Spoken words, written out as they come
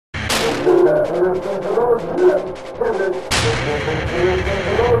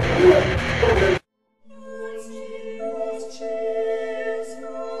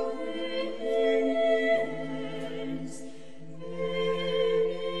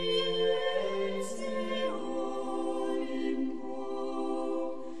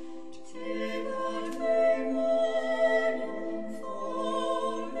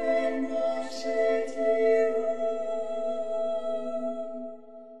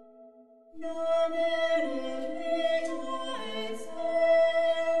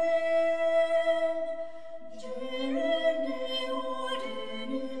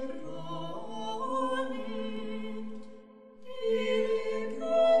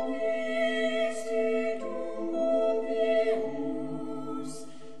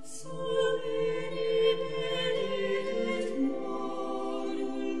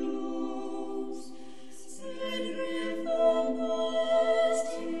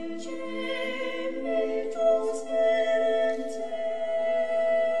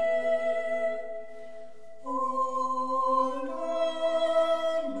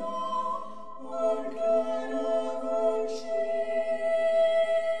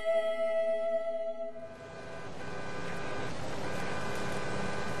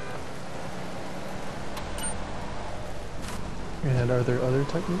And are there other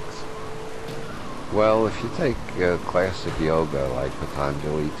techniques? Well, if you take classic yoga like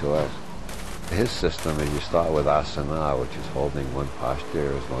Patanjali taught, his system is you start with asana, which is holding one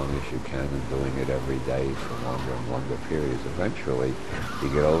posture as long as you can and doing it every day for longer and longer periods. Eventually, you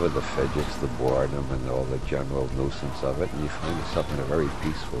get over the fidgets, the boredom, and all the general nuisance of it, and you find yourself in a very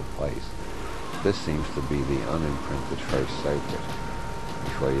peaceful place. This seems to be the unimprinted first circuit,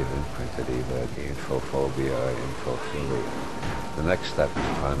 before you've imprinted either the infophobia or infophilia. The next step is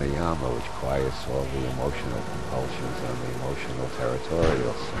pranayama, which quiets all the emotional compulsions on the emotional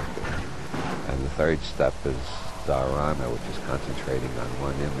territorial circuit. And the third step is dharana, which is concentrating on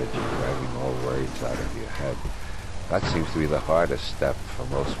one image and driving all words out of your head. That seems to be the hardest step for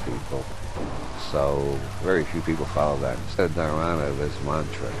most people. So very few people follow that. Instead of dharana, there's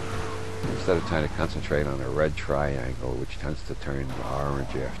mantra. Instead of trying to concentrate on a red triangle, which tends to turn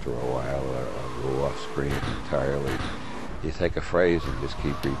orange after a while or go off screen entirely, you take a phrase and just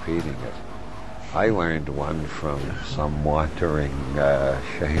keep repeating it. I learned one from some wandering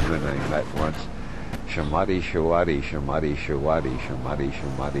shaman I met once. Shamati shawati, shamati shawati, shamati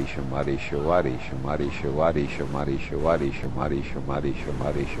shamati, shamati shawati, shamati shawati, shamati shawati, shamati shamati,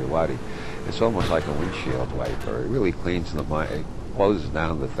 shamati shawati. It's almost like a windshield wiper. It really cleans the mind. It closes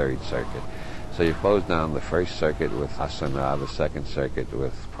down the third circuit. So you close down the first circuit with asana, the second circuit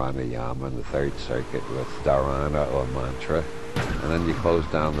with pranayama, and the third circuit with dharana or mantra. And then you close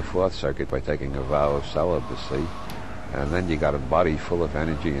down the fourth circuit by taking a vow of celibacy. And then you got a body full of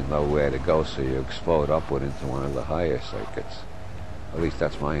energy and nowhere to go, so you explode upward into one of the higher circuits. At least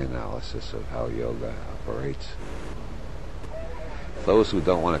that's my analysis of how yoga operates. Those who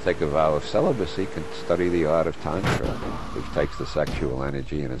don't want to take a vow of celibacy can study the art of Tantra, which takes the sexual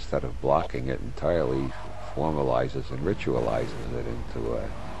energy and instead of blocking it entirely, formalizes and ritualizes it into a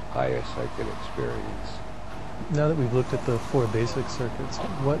higher circuit experience. Now that we've looked at the four basic circuits,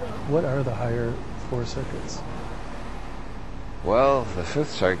 what are the higher four circuits? Well, the fifth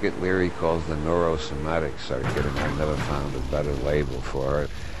circuit Leary calls the neurosomatic circuit, and I never found a better label for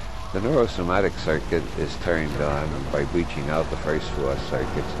it. The neurosomatic circuit is turned on by bleaching out the first four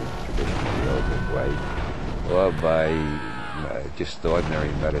circuits in the traditional yogic way, or by just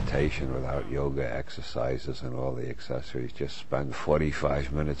ordinary meditation without yoga exercises and all the accessories. Just spend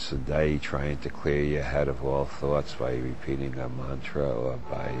 45 minutes a day trying to clear your head of all thoughts by repeating a mantra or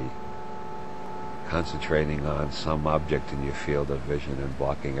by concentrating on some object in your field of vision and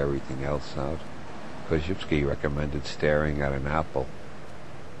blocking everything else out. Korzybski recommended staring at an apple.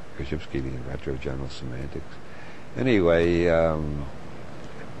 Korzybski, the inventor of general semantics. Anyway, the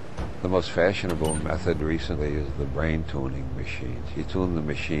most fashionable method recently is the brain tuning machines. You tune the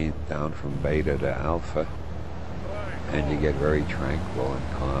machine down from beta to alpha, and you get very tranquil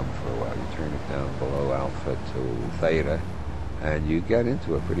and calm for a while. You turn it down below alpha to theta, and you get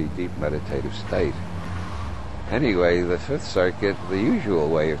into a pretty deep meditative state. Anyway, the fifth circuit, the usual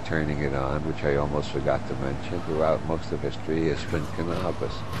way of turning it on, which I almost forgot to mention throughout most of history, has been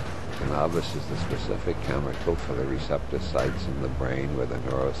cannabis. Cannabis is the specific chemical for the receptor sites in the brain where the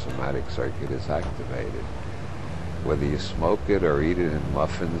neurosomatic circuit is activated. Whether you smoke it or eat it in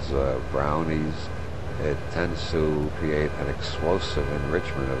muffins or brownies, it tends to create an explosive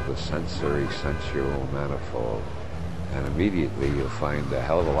enrichment of the sensory, sensual manifold. And immediately you'll find a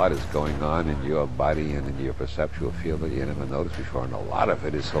hell of a lot is going on in your body and in your perceptual field that you never noticed before. And a lot of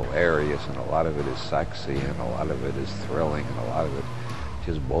it is hilarious, and a lot of it is sexy, and a lot of it is thrilling, and a lot of it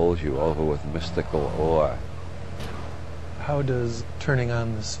just bowls you over with mystical awe. How does turning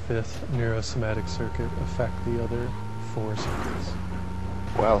on this fifth neurosomatic circuit affect the other four circuits?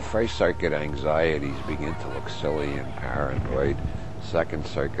 Well, first circuit anxieties begin to look silly and paranoid. Second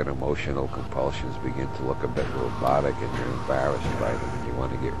circuit emotional compulsions begin to look a bit robotic, and you're embarrassed by them and you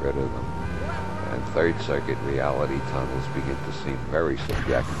want to get rid of them. And third circuit reality tunnels begin to seem very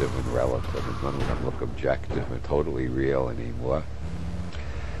subjective and relative, and none of them look objective and totally real anymore.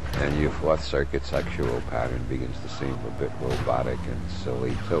 And your fourth circuit sexual pattern begins to seem a bit robotic and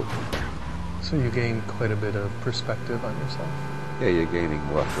silly too. So you gain quite a bit of perspective on yourself. Yeah, you're gaining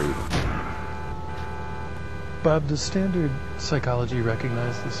more freedom. Bob, does standard psychology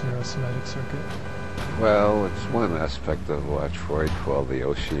recognize this neurosomatic circuit? Well, it's one aspect of what Freud called the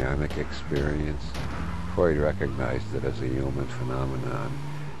oceanic experience. Freud recognized it as a human phenomenon,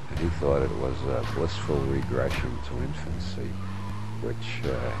 and he thought it was a blissful regression to infancy, which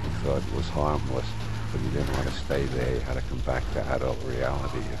he thought was harmless, but he didn't want to stay there. He had to come back to adult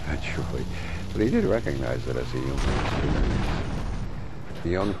reality eventually. But he did recognize it as a human experience.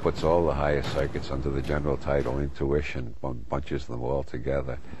 Jung puts all the higher circuits under the general title intuition, bunches them all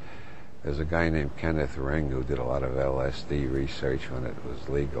together. There's a guy named Kenneth Ring who did a lot of LSD research when it was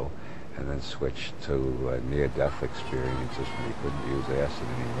legal, and then switched to near-death experiences when he couldn't use acid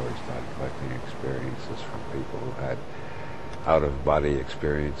anymore. He started collecting experiences from people who had out-of-body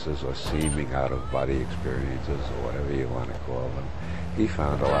experiences or seeming out-of-body experiences, or whatever you want to call them. He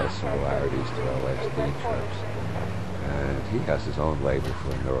found a lot of similarities to LSD trips. And he has his own label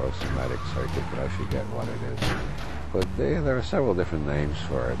for a neurosomatic circuit, but I forget what it is. But there are several different names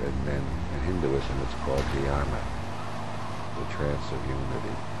for it, and in Hinduism it's called dhyana, the trance of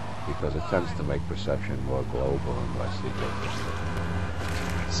unity, because it tends to make perception more global and less egoistic.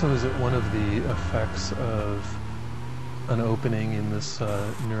 So is it one of the effects of an opening in this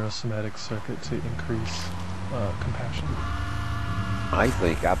neurosomatic circuit to increase compassion? I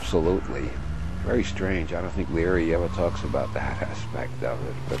think absolutely. Very strange. I don't think Leary ever talks about that aspect of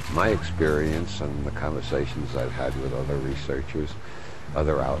it. But my experience and the conversations I've had with other researchers,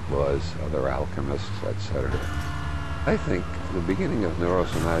 other outlaws, other alchemists, etc., I think the beginning of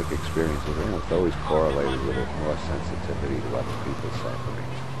neurosomatic experiences are almost always correlated with more sensitivity to other people's suffering.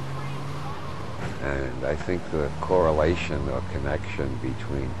 And I think the correlation or connection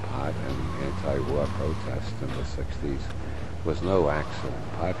between pot and anti-war protest in the 60s was no accident.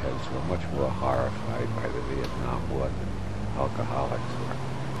 Potheads were much more horrified by the Vietnam War than alcoholics were.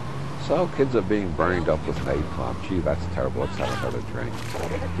 So kids are being burned up with napalm. Gee, that's terrible. Let's have another drink.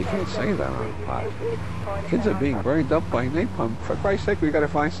 You can't say that on pot. Kids are being burned up by napalm. For Christ's sake, we've got to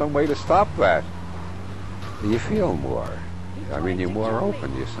find some way to stop that. You feel more. I mean, you're more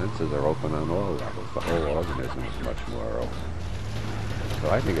open. Your senses are open on all levels. The whole organism is much more open. So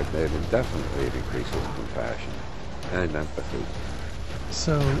I think it definitely increases compassion and empathy.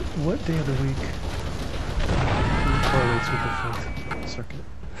 So what day of the week correlates with the fifth circuit?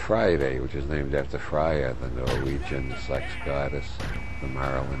 Friday, which is named after Freya, the Norwegian sex goddess, the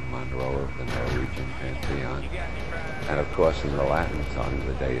Marilyn Monroe of the Norwegian pantheon. And of course, in the Latin tongue,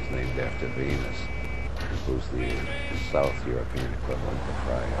 the day is named after Venus, who's the South European equivalent of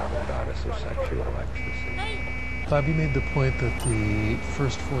Freya, the goddess of sexual ecstasy. Bob, you made the point that the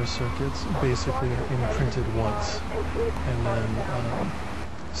first four circuits basically are imprinted once and then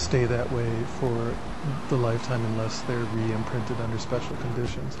stay that way for the lifetime unless they're re-imprinted under special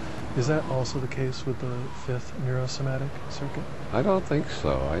conditions. Is that also the case with the fifth neurosomatic circuit? I don't think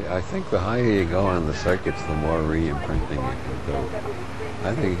so. I think the higher you go on the circuits, the more re-imprinting you can do.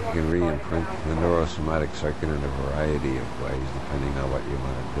 I think you can re-imprint the neurosomatic circuit in a variety of ways, depending on what you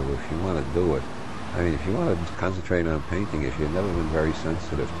want to do. If you want to do it, I mean, if you want to concentrate on painting, if you've never been very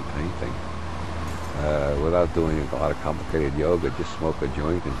sensitive to painting, without doing a lot of complicated yoga, just smoke a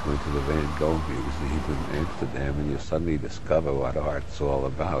joint and go into the Van Gogh Museum in Amsterdam, and you suddenly discover what art's all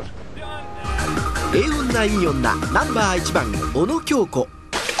about. 英女いい女ナンバー1番小野京子。い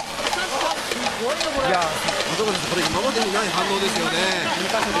や、これ今までにない反応ですよね。2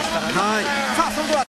箇所ですからね。はい。さあそれでは